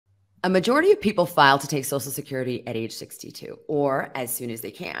A majority of people file to take Social Security at age 62 or as soon as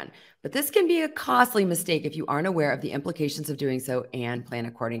they can. But this can be a costly mistake if you aren't aware of the implications of doing so and plan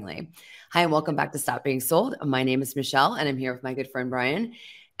accordingly. Hi, and welcome back to Stop Being Sold. My name is Michelle, and I'm here with my good friend Brian.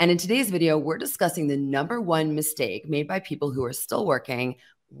 And in today's video, we're discussing the #1 mistake made by people who are still working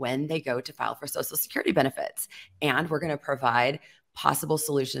when they go to file for Social Security benefits. And we're going to provide possible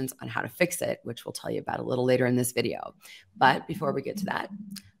solutions on how to fix it, which we'll tell you about a little later in this video. But before we get to that,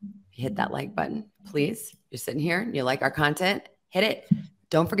 hit that like button, please. You're sitting here and you like our content, hit it.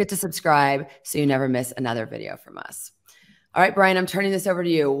 Don't forget to subscribe so you never miss another video from us. All right, Brian, I'm turning this over to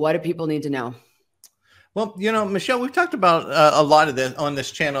you. What do people need to know? Well, Michelle, we've talked about a lot of this on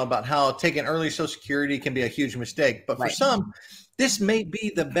this channel about how taking early Social Security can be a huge mistake. But for some, this may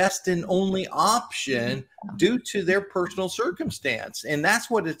be the best and only option due to their personal circumstance. And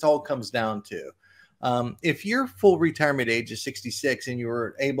that's what it all comes down to. If your full retirement age is 66 and you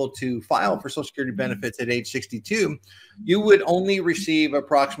were able to file for Social Security benefits at age 62, you would only receive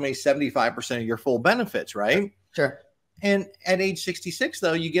approximately 75% of your full benefits, right? Sure. And at age 66,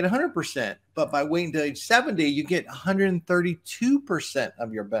 though, you get 100%. But by waiting to age 70, you get 132%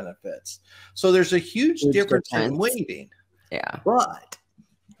 of your benefits. So there's a huge difference in waiting. Yeah. But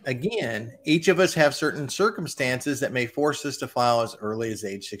again, each of us have certain circumstances that may force us to file as early as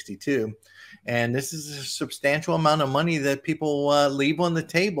age 62. And this is a substantial amount of money that people leave on the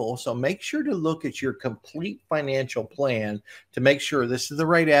table. So make sure to look at your complete financial plan to make sure this is the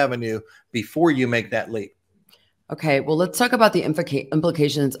right avenue before you make that leap. Okay, well, let's talk about the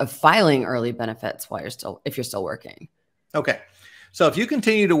implications of filing early benefits while if you're still working. Okay. So if you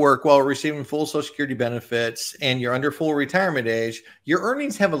continue to work while receiving full Social Security benefits and you're under full retirement age, your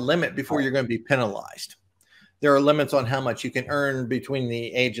earnings have a limit before you're going to be penalized. There are limits on how much you can earn between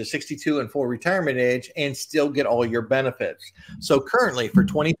the age of 62 and full retirement age and still get all your benefits. So currently for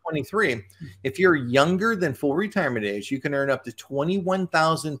 2023, if you're younger than full retirement age, you can earn up to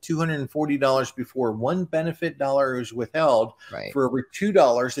 $21,240 before one benefit dollar is withheld for every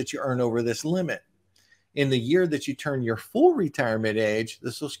 $2 that you earn over this limit. In the year that you turn your full retirement age,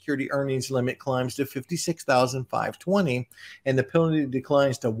 the Social Security earnings limit climbs to $56,520, and the penalty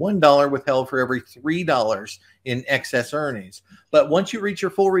declines to $1 withheld for every $3 in excess earnings. But once you reach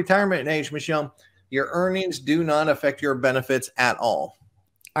your full retirement age, Michelle, your earnings do not affect your benefits at all.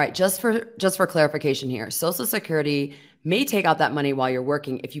 All right, just for clarification here, Social Security may take out that money while you're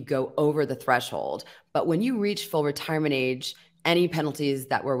working if you go over the threshold, but when you reach full retirement age, any penalties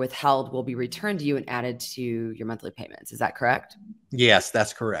that were withheld will be returned to you and added to your monthly payments. Is that correct? Yes,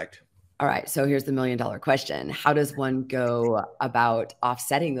 that's correct. All right. So here's the $1,000,000 question. How does one go about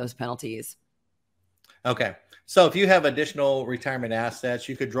offsetting those penalties? Okay. So if you have additional retirement assets,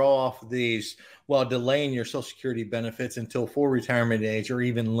 you could draw off these while delaying your Social Security benefits until full retirement age or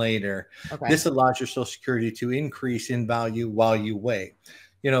even later. Okay. This allows your Social Security to increase in value while you wait.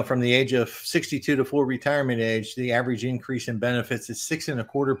 From the age of 62 to full retirement age, the average increase in benefits is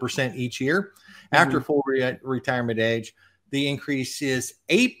 6.25% each year. After full retirement age, the increase is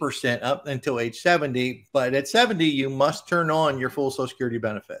 8% up until age 70. But at 70, you must turn on your full Social Security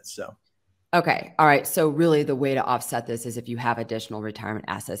benefits. So, okay. All right. So really the way to offset this is if you have additional retirement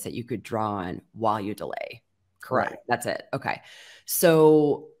assets that you could draw on while you delay. Correct. Right. That's it. Okay.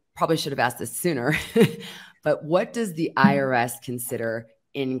 So probably should have asked this sooner, but what does the IRS consider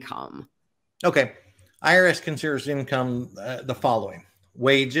income? Okay. IRS considers income the following: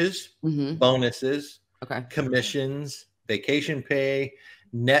 wages, bonuses, commissions, vacation pay,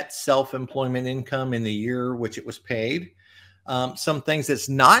 net self-employment income in the year which it was paid. Some things that's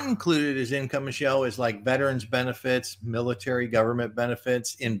not included as income, Michelle, is like veterans benefits, military government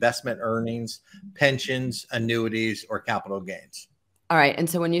benefits, investment earnings, pensions, annuities, or capital gains. All right. And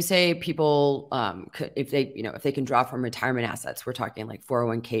so when you say people, if they can draw from retirement assets, we're talking like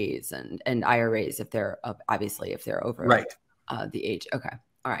 401ks and IRAs if they're obviously if they're over the age. Okay.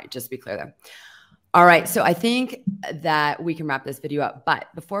 All right. Just to be clear there. All right. So I think that we can wrap this video up. But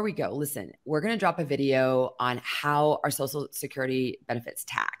before we go, listen, we're going to drop a video on how our Social Security benefits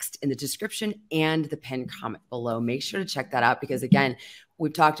taxed in the description and the pinned comment below. Make sure to check that out because, again,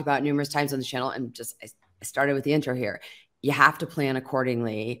 we've talked about numerous times on the channel, and just I started with the intro here. You have to plan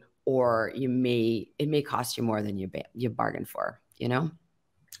accordingly, or it may cost you more than you bargained for.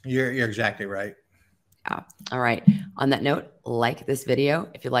 You're exactly right. Yeah. All right. On that note, like this video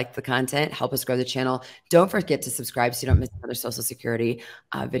if you like the content. Help us grow the channel. Don't forget to subscribe so you don't miss another Social Security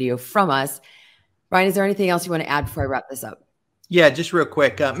video from us. Ryan, is there anything else you want to add before I wrap this up? Yeah, just real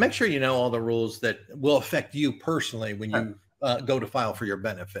quick. Make sure you know all the rules that will affect you personally when you go to file for your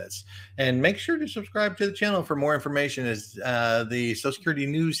benefits. And make sure to subscribe to the channel for more information as the Social Security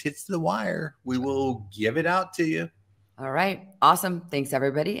news hits the wire. We will give it out to you. All right. Awesome. Thanks,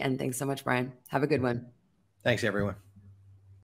 everybody. And thanks so much, Brian. Have a good one. Thanks, everyone.